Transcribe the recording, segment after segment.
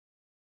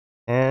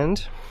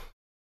downwind.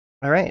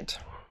 All right.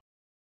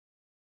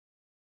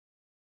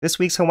 This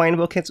week's Hawaiian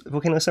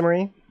volcano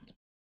summary.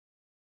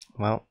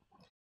 Well,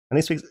 and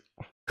this week's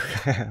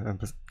a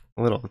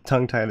little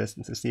tongue-tied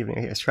this evening.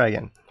 Okay, let's try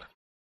again.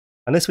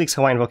 On this week's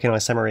Hawaiian volcano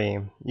summary,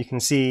 you can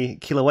see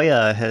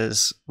Kīlauea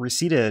has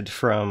receded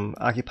from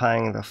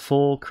occupying the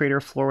full crater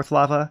floor with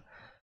lava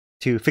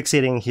to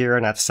fixating here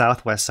on that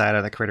southwest side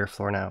of the crater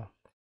floor now.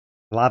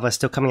 Lava is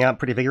still coming out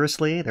pretty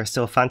vigorously. There's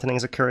still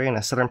fountainings occurring in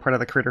the southern part of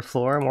the crater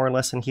floor, more or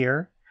less in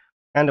here,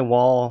 and a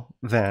wall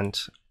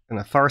vent in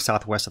the far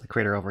southwest of the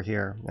crater over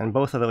here. And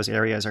both of those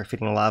areas are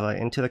feeding lava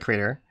into the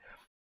crater.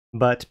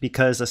 But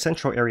because the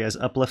central area is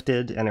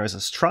uplifted and there's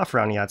this trough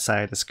around the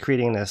outside, it's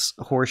creating this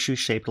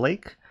horseshoe-shaped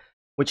lake,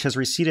 which has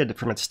receded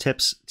from its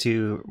tips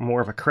to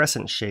more of a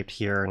crescent-shaped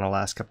here in the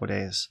last couple of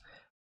days.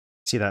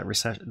 See that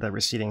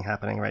receding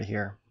happening right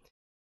here.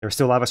 There's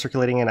still lava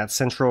circulating in that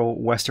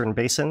central western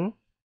basin.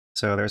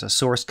 So there's a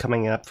source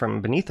coming up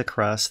from beneath the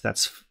crust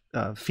that's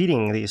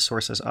feeding these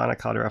sources on a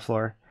caldera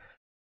floor,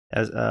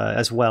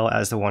 as well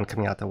as the one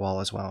coming out the wall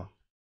as well.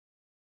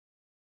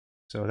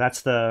 So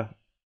that's the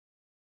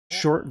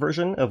short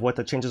version of what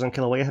the changes on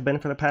Kīlauea have been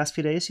for the past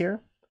few days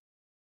here.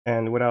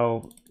 And what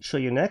I'll show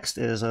you next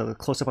is a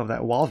close-up of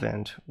that wall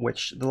vent,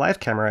 which the live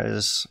camera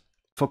is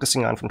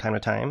focusing on from time to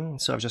time.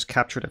 So I've just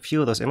captured a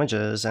few of those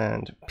images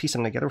and pieced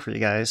them together for you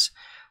guys,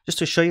 just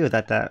to show you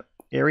that that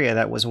area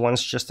that was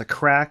once just a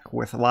crack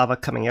with lava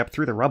coming up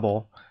through the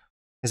rubble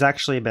has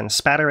actually been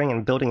spattering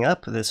and building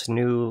up this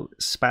new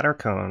spatter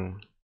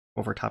cone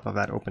over top of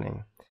that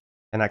opening.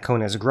 And that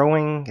cone is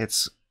growing,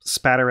 it's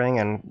spattering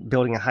and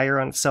building higher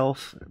on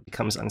itself, it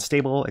becomes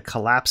unstable, it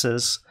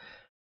collapses,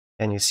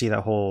 and you see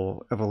that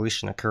whole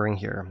evolution occurring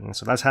here. And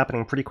so that's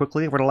happening pretty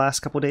quickly over the last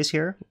couple of days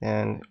here,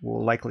 and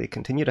will likely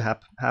continue to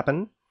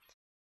happen.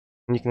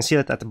 And you can see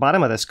that at the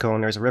bottom of this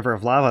cone, there's a river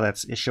of lava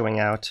that's issuing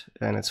out,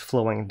 and it's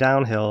flowing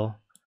downhill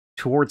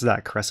towards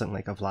that crescent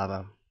lake of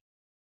lava.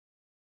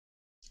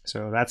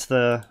 So that's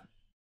the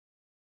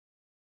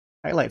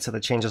highlights of the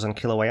changes on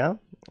Kīlauea.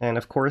 And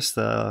of course,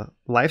 the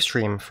live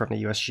stream from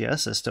the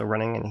USGS is still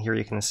running, and here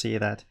you can see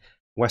that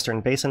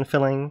western basin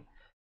filling.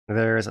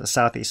 There's a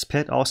southeast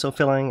pit also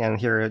filling, and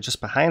here just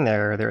behind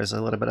there is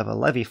a little bit of a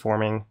levee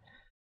forming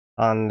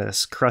on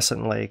this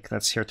crescent lake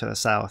that's here to the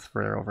south,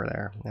 further over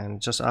there.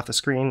 And just off the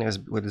screen is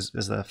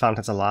the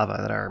fountains of lava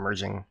that are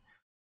emerging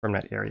from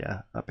that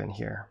area up in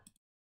here.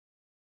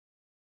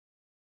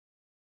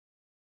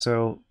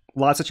 So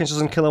lots of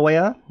changes in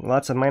Kīlauea,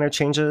 lots of minor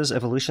changes,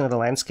 evolution of the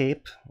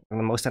landscape, and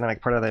the most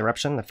dynamic part of the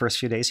eruption, the first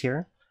few days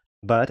here.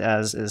 But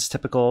as is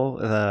typical,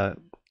 the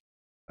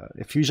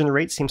effusion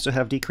rate seems to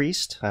have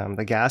decreased.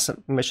 The gas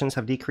emissions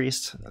have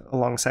decreased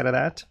alongside of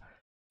that.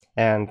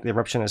 And the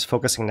eruption is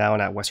focusing now on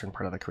that western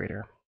part of the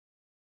crater.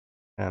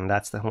 And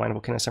that's the Hawaiian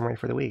volcano summary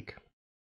for the week.